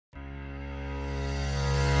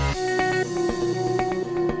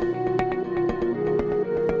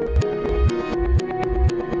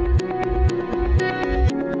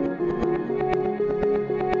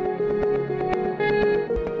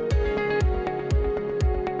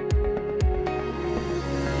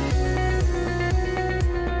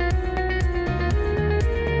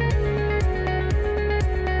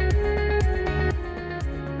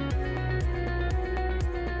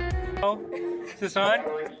this on?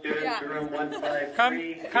 Yeah.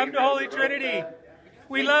 Come to Holy Trinity.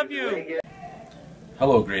 We love you.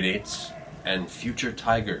 Hello, grade 8s and future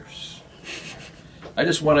Tigers. I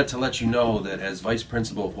just wanted to let you know that as Vice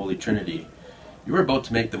Principal of Holy Trinity, you are about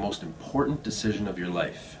to make the most important decision of your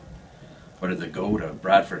life. Whether to go to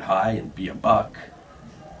Bradford High and be a Buck,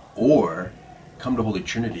 or come to Holy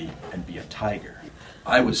Trinity and be a Tiger.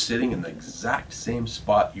 I was sitting in the exact same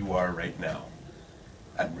spot you are right now,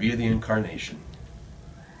 at Maria the Incarnation.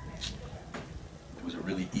 It was a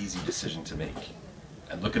really easy decision to make.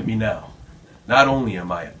 And look at me now. Not only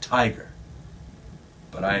am I a Tiger,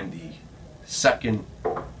 but I am the second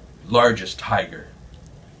largest Tiger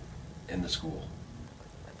in the school.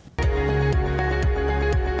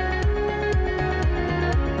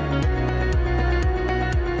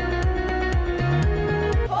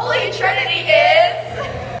 Holy Trinity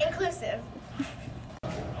is inclusive,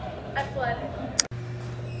 athletic,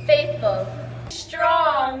 faithful,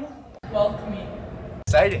 strong, welcoming,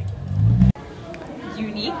 Exciting.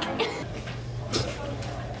 unique,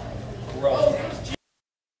 growth.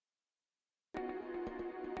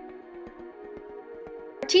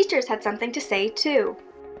 Our teachers had something to say too.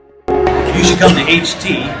 You should come to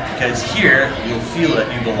HT because here you'll feel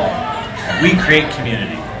that you belong. And we create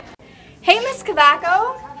community. Hey, Miss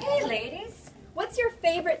Cavaco. Hey, ladies. What's your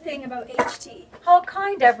favorite thing about HT? How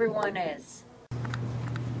kind everyone is.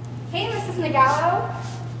 Hey, Mrs. Nagallo.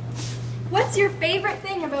 What's your favorite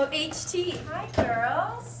thing about HT? Hi,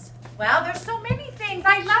 girls. Well, there's so many things.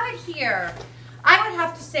 I love it here. I would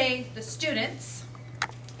have to say the students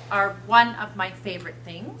are one of my favorite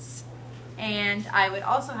things. And I would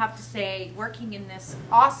also have to say working in this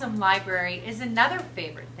awesome library is another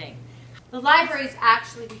favorite thing. The library is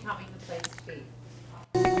actually becoming the place to be.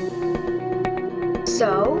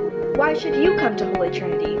 So, why should you come to Holy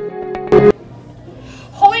Trinity?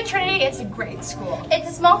 Holy Trinity is a great school. It's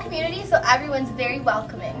a small community, so everyone's very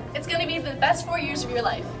welcoming. It's going to be the best 4 years of your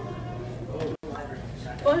life.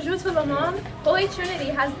 Bonjour tout le monde. Holy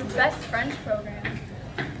Trinity has the best French program.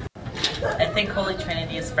 I think Holy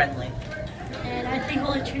Trinity is friendly. And I think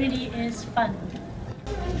Holy Trinity is fun.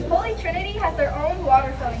 Holy Trinity has their own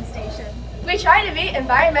water filling station. We try to be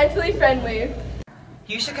environmentally friendly.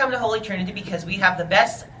 You should come to Holy Trinity because we have the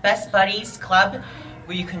best buddies club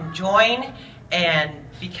where you can join and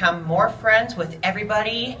become more friends with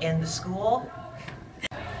everybody in the school.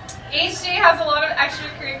 HT has a lot of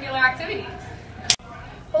extracurricular activities.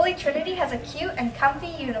 Holy Trinity has a cute and comfy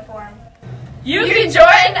uniform. You can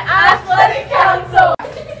join Athletic Council.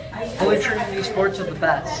 Holy Trinity sports are the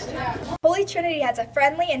best. Holy Trinity has a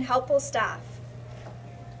friendly and helpful staff.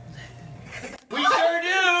 We sure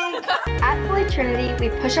do! At Holy Trinity, we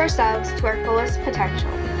push ourselves to our fullest potential.